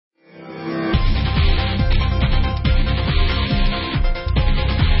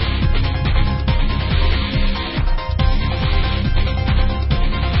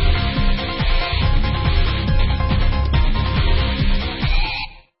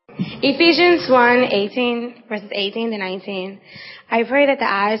Ephesians 1:18, verses 18 to 19. I pray that the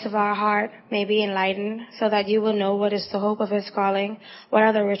eyes of our heart may be enlightened, so that you will know what is the hope of his calling, what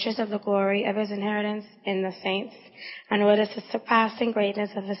are the riches of the glory of his inheritance in the saints, and what is the surpassing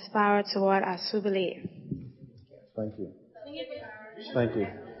greatness of his power toward us who believe. Thank you. Thank you.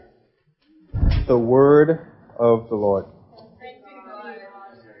 The word of the Lord.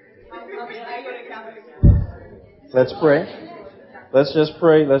 Let's pray. Let's just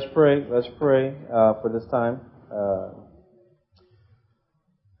pray. Let's pray for this time.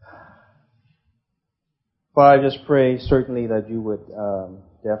 Father, I just pray certainly that you would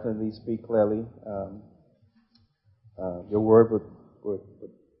definitely speak clearly. Your word would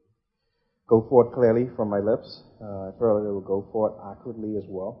go forth clearly from my lips. I pray that it will go forth accurately as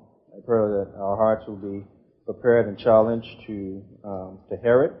well. I pray that our hearts will be prepared and challenged to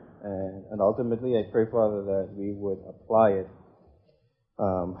hear it. And ultimately, I pray, Father, that we would apply it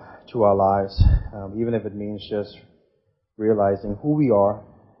to our lives, even if it means just realizing who we are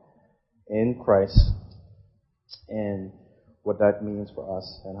in Christ and what that means for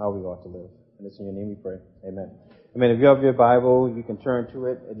us and how we ought to live. And it's in your name we pray. Amen. Amen. If you have your Bible, you can turn to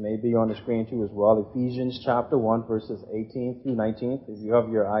it. It may be on the screen too as well. Ephesians chapter 1, verses 18 through 19. If you have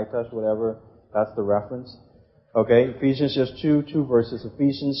your iTouch, whatever, that's the reference. Okay, Ephesians just two verses.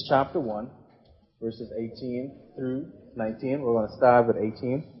 Ephesians chapter 1, verses 18 through 19. We're going to start with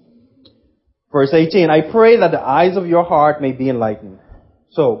 18. Verse 18, I pray that the eyes of your heart may be enlightened.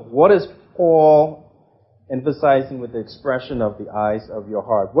 So, what is Paul emphasizing with the expression of the eyes of your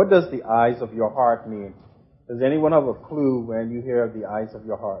heart? What does the eyes of your heart mean? Does anyone have a clue when you hear the eyes of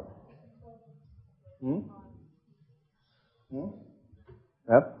your heart?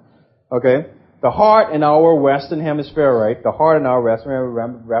 Yep. Okay. The heart in our Western Hemisphere, right? The heart in our Western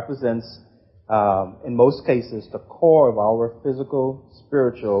Hemisphere represents, in most cases, the core of our physical,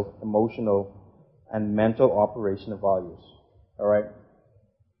 spiritual, emotional, and mental operation of values. All right?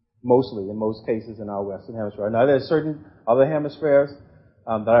 Mostly, in most cases, in our Western Hemisphere. Now, there's certain other hemispheres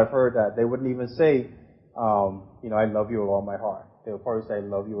that I've heard that they wouldn't even say, I love you with all my heart. They'll probably say, I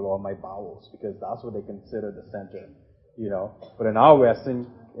love you with all my bowels, because that's what they consider the center. But in our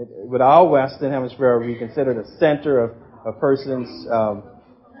with our Western Hemisphere, we consider the center of a person's,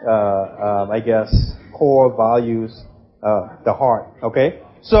 core values, the heart. Okay?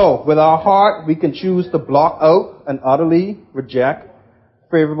 So, with our heart, we can choose to block out and utterly reject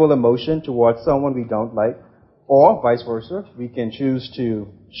favorable emotion towards someone we don't like, or vice versa. We can choose to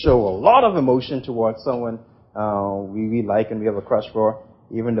show a lot of emotion towards someone we like and we have a crush for,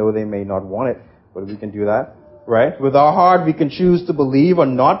 even though they may not want it, but we can do that. Right? With our heart, we can choose to believe or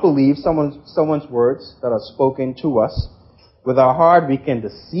not believe someone's words that are spoken to us. With our heart, we can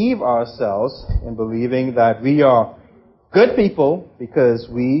deceive ourselves in believing that we are good people because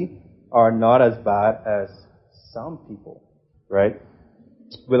we are not as bad as some people. Right?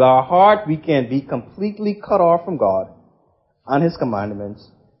 With our heart, we can be completely cut off from God and His commandments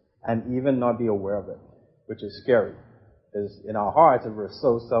and even not be aware of it, which is scary. Because in our hearts, if we're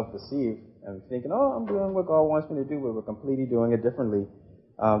so self-deceived, and we're thinking, I'm doing what God wants me to do, but we're completely doing it differently,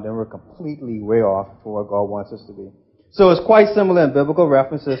 then we're completely way off for what God wants us to be. So it's quite similar in biblical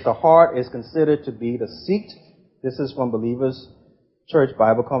references. The heart is considered to be the seat. This is from Believers Church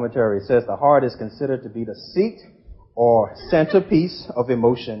Bible Commentary. It says the heart is considered to be the seat or centerpiece of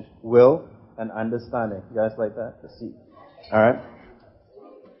emotion, will, and understanding. You guys like that? The seat. All right.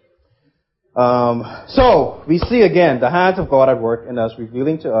 So, we see again the hands of God at work in us,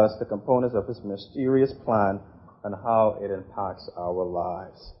 revealing to us the components of His mysterious plan and how it impacts our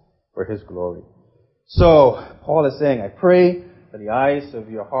lives for His glory. So, Paul is saying, I pray that the eyes of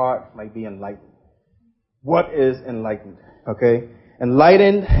your heart might be enlightened. What is enlightened? Okay?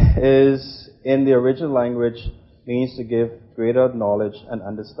 Enlightened is, in the original language, means to give greater knowledge and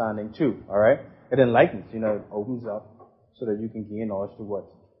understanding too. Alright? It enlightens, it opens up so that you can gain knowledge to what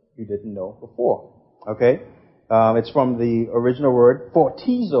you didn't know before. Okay? It's from the original word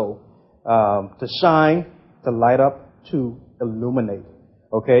photizo, to shine, to light up, to illuminate.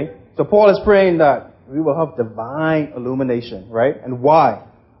 Okay? So Paul is praying that we will have divine illumination, right? And why?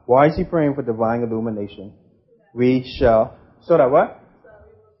 Why is he praying for divine illumination? We shall, so that what?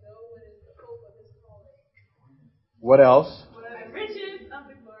 What else?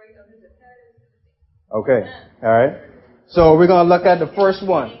 Okay. Alright. So we're going to look at the first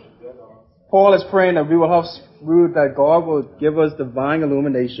one. Paul is praying that that God will give us divine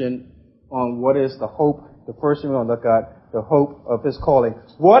illumination on what is the hope. The first thing we're going to look at, the hope of His calling.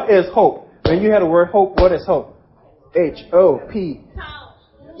 What is hope? When you hear the word hope, what is hope? H-O-P-E.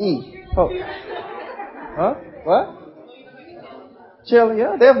 Hope. Huh? What?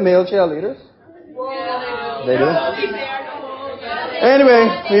 Yeah, they have male cheerleaders. They do. Anyway,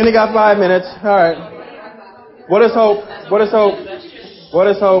 we only got 5 minutes. All right. What is hope? What is hope? What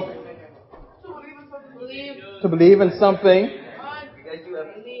is hope? To believe in something.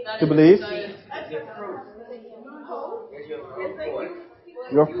 To believe.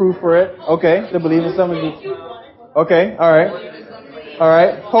 You have proof for it. Okay. To believe in something. Okay. All right. All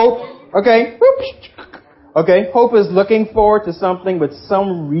right. Hope. Okay. Okay. Hope is looking forward to something with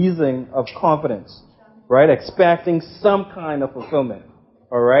some reason of confidence. Right? Expecting some kind of fulfillment.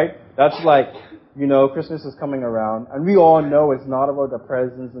 All right? That's like, Christmas is coming around, and we all know it's not about the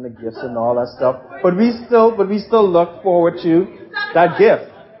presents and the gifts and all that stuff, but we still look forward to that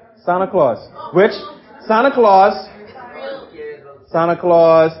gift. Santa Claus. Which, Santa,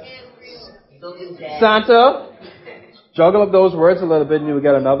 juggle up those words a little bit and you will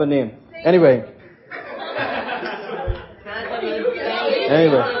get another name. Anyway,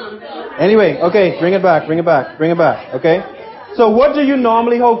 okay, bring it back, okay? So what do you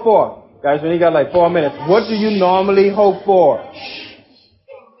normally hope for? Guys, we only got like 4 minutes. What do you normally hope for?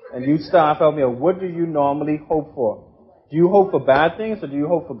 And you staff, help me out. What do you normally hope for? Do you hope for bad things or do you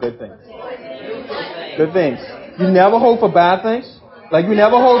hope for good things? Good things. You never hope for bad things? Like you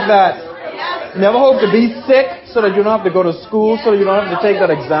never hope to be sick so that you don't have to go to school, so that you don't have to take that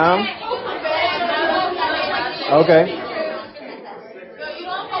exam? Okay.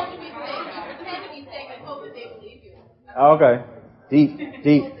 Okay.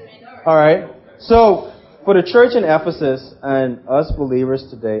 Deep. All right. So, for the church in Ephesus and us believers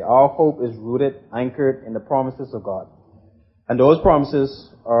today, our hope is rooted, anchored in the promises of God. And those promises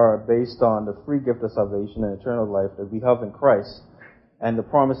are based on the free gift of salvation and eternal life that we have in Christ, and the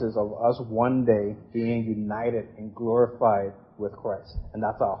promises of us one day being united and glorified with Christ. And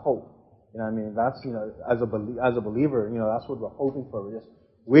that's our hope. You know what I mean? That's, as a believer, that's what we're hoping for. We're just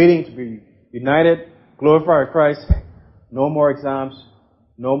waiting to be united, glorified with Christ. No more exams,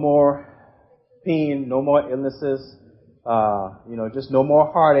 no more pain, no more illnesses, just no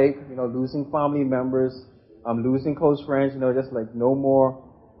more heartache, losing family members, losing close friends, just like no more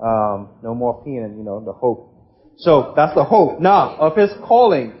pain and, the hope. So that's the hope. Now, of His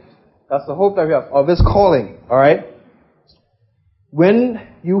calling. That's the hope that we have, of His calling. Alright? When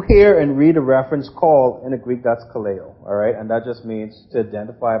you hear and read a reference call in the Greek, that's kaleo. Alright? And that just means to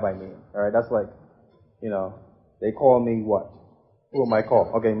identify by name. Alright? That's like, they call me what? Who am I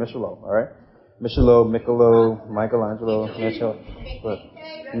called? Okay, Michelo. Alright? Michelo, Michelo, Michelangelo, Michel,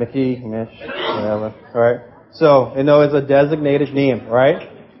 Mickey, Mish, whatever. Alright? So, it's a designated name, right?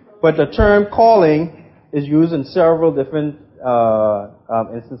 But the term calling is used in several different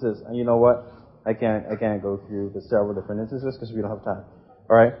instances. And you know what? I can't go through the several different instances because we don't have time.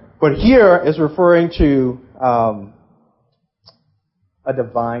 Alright? But here is referring to a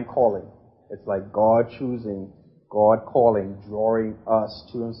divine calling. It's like God choosing, God calling, drawing us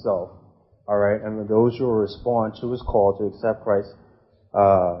to Himself. Alright? And those who will respond to His call to accept Christ,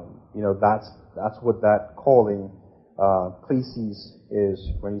 that's what that calling, klesis,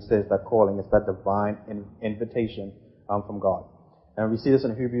 is when He says that calling. It's that divine invitation from God. And we see this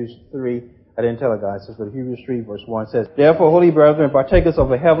in Hebrews 3. I didn't tell it, guys. It's but Hebrews 3 verse 1 says, "Therefore, holy brethren, partakers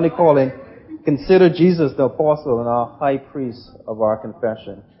of a heavenly calling, consider Jesus the apostle and our high priest of our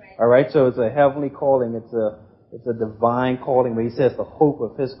confession." Alright, so it's a heavenly calling. It's a divine calling where He says the hope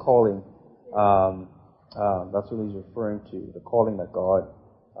of His calling. That's what He's referring to. The calling that God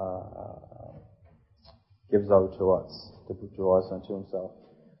gives out to us, to draw us unto Himself.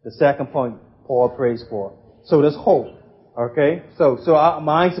 The second point Paul prays for. So there's hope. Okay? So our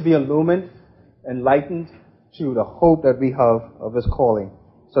minds to be illumined, enlightened to the hope that we have of His calling.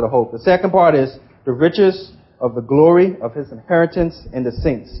 So the hope. The second part is the riches of the glory of His inheritance in the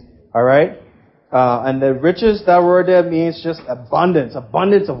saints. Alright? And the riches, that word there means just abundance.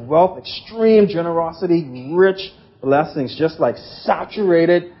 Abundance of wealth, extreme generosity, rich blessings. Just like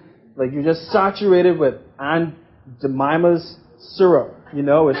saturated, like you're just saturated with Aunt Jemima's syrup.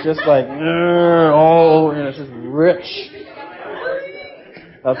 It's just like, it's just rich.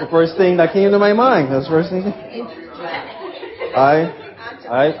 That's the first thing that came to my mind. That's the first thing.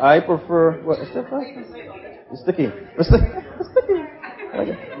 I prefer, what is that? It's sticky. It's sticky.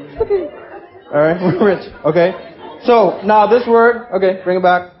 Sticky. Alright, rich. Okay. So, now this word, okay, bring it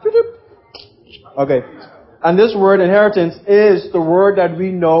back. Okay. And this word inheritance is the word that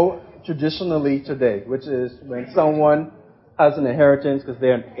we know traditionally today, which is when someone has an inheritance because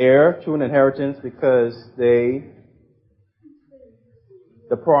they're an heir to an inheritance because the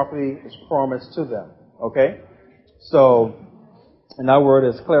property is promised to them. Okay? So, and that word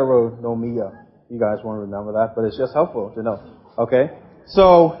is kleronomia. You guys want to remember that, but it's just helpful to know. Okay?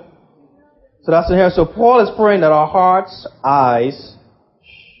 So that's in here. So Paul is praying that our hearts' eyes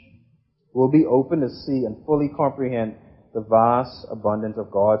will be open to see and fully comprehend the vast abundance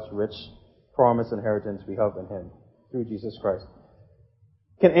of God's rich promised inheritance we have in Him through Jesus Christ.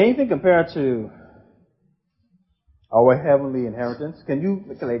 Can anything compare to our heavenly inheritance? Can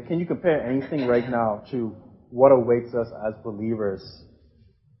you compare anything right now to what awaits us as believers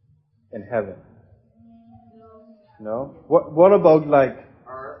in heaven? No? What about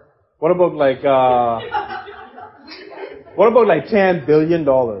 $10 billion?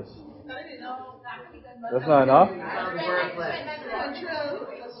 That's not enough?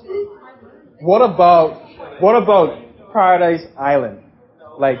 What about Paradise Island?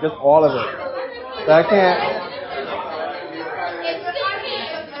 Like just all of it. That can't.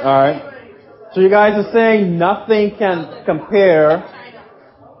 Alright. So you guys are saying nothing can compare.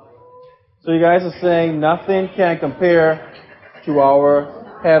 So you guys are saying nothing can compare to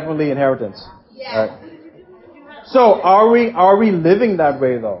our heavenly inheritance. Right. So are we living that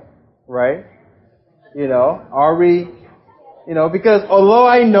way though? Right? Are we, because although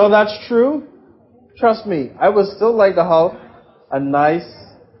I know that's true, trust me, I would still like to have a nice,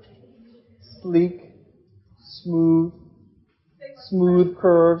 sleek, smooth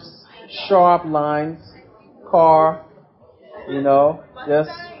curves, sharp lines, car, I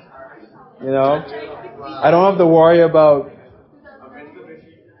don't have to worry about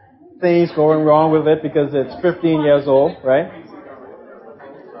things going wrong with it because it's 15 years old, right?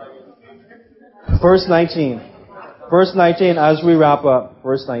 Verse 19. Verse 19, as we wrap up.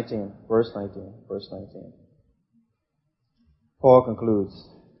 Verse 19. Paul concludes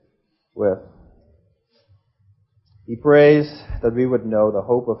with, he prays that we would know the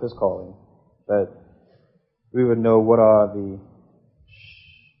hope of his calling, that we would know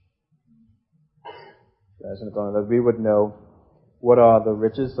that we would know what are the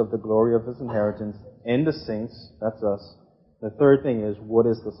riches of the glory of his inheritance in the saints, that's us. The third thing is, what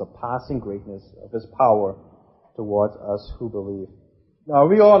is the surpassing greatness of his power towards us who believe? Now,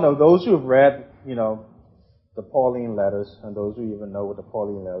 we all know, those who have read, the Pauline letters, and those who even know what the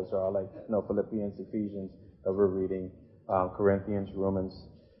Pauline letters are, like, Philippians, Ephesians, that we're reading, Corinthians, Romans,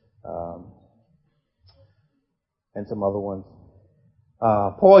 and some other ones.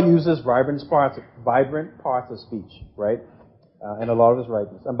 Paul uses vibrant parts of speech, right? In a lot of his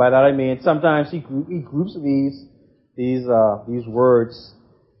writings. And by that I mean, sometimes he groups these words,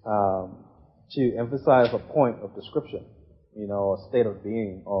 to emphasize a point of description, a state of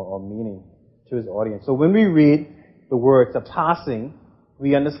being or meaning to his audience. So when we read the word surpassing,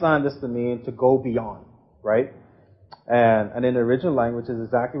 we understand this to mean to go beyond, right? And in the original language is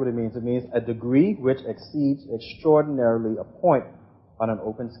exactly what it means. It means a degree which exceeds extraordinarily a point on an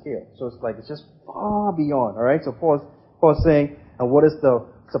open scale. So it's just far beyond, alright? So Paul's saying, and what is the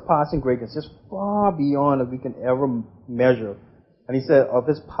surpassing greatness? Just far beyond that we can ever measure. And he said, of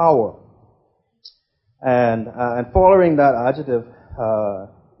his power. And following that adjective,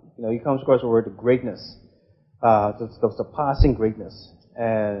 he comes across the word greatness. The surpassing greatness.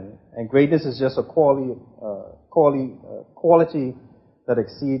 And greatness is just a quality that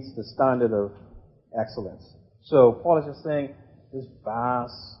exceeds the standard of excellence. So Paul is just saying this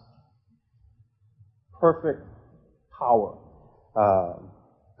vast, perfect power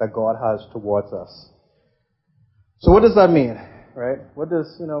that God has towards us. So what does that mean, right? What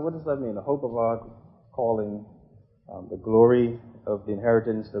does that mean? The hope of our calling, the glory of the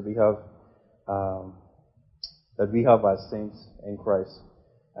inheritance that we have as saints in Christ,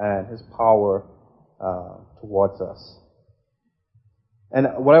 and his power towards us. And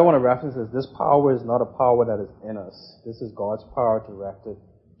what I want to reference is this power is not a power that is in us. This is God's power directed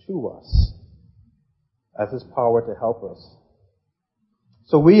to us as his power to help us.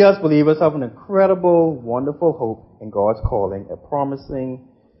 So we as believers have an incredible, wonderful hope in God's calling, a promising,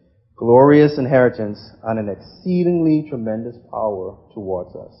 glorious inheritance, and an exceedingly tremendous power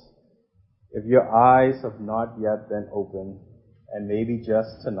towards us. If your eyes have not yet been opened, and maybe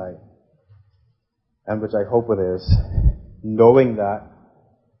just tonight, and which I hope it is, knowing that,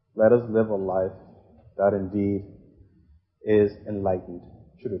 let us live a life that indeed is enlightened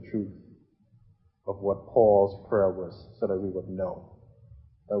to the truth of what Paul's prayer was, so that we would know.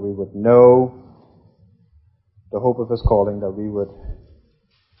 That we would know the hope of his calling, that we would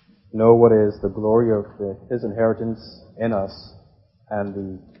know what is the glory of his inheritance in us, and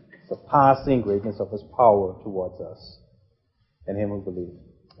the surpassing greatness of his power towards us, and him who believes.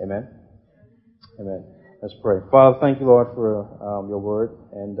 Amen? Amen. Let's pray. Father, thank you, Lord, for your word.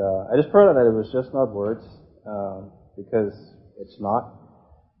 And I just pray that it was just not words, because it's not.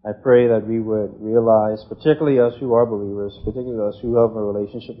 I pray that we would realize, particularly us who are believers, particularly us who have a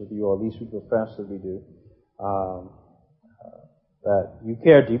relationship with you, or at least we profess that we do, that you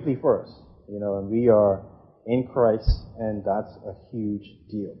care deeply for us, and we are in Christ, and that's a huge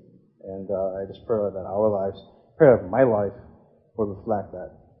deal. And I just pray that our lives, pray that my life would reflect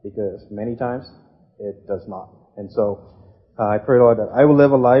that, because many times it does not. And so I pray, Lord, that I will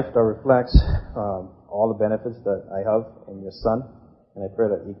live a life that reflects all the benefits that I have in your Son, and I pray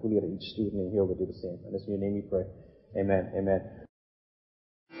that equally that each student in here will do the same. And it's in your name we pray. Amen. Amen.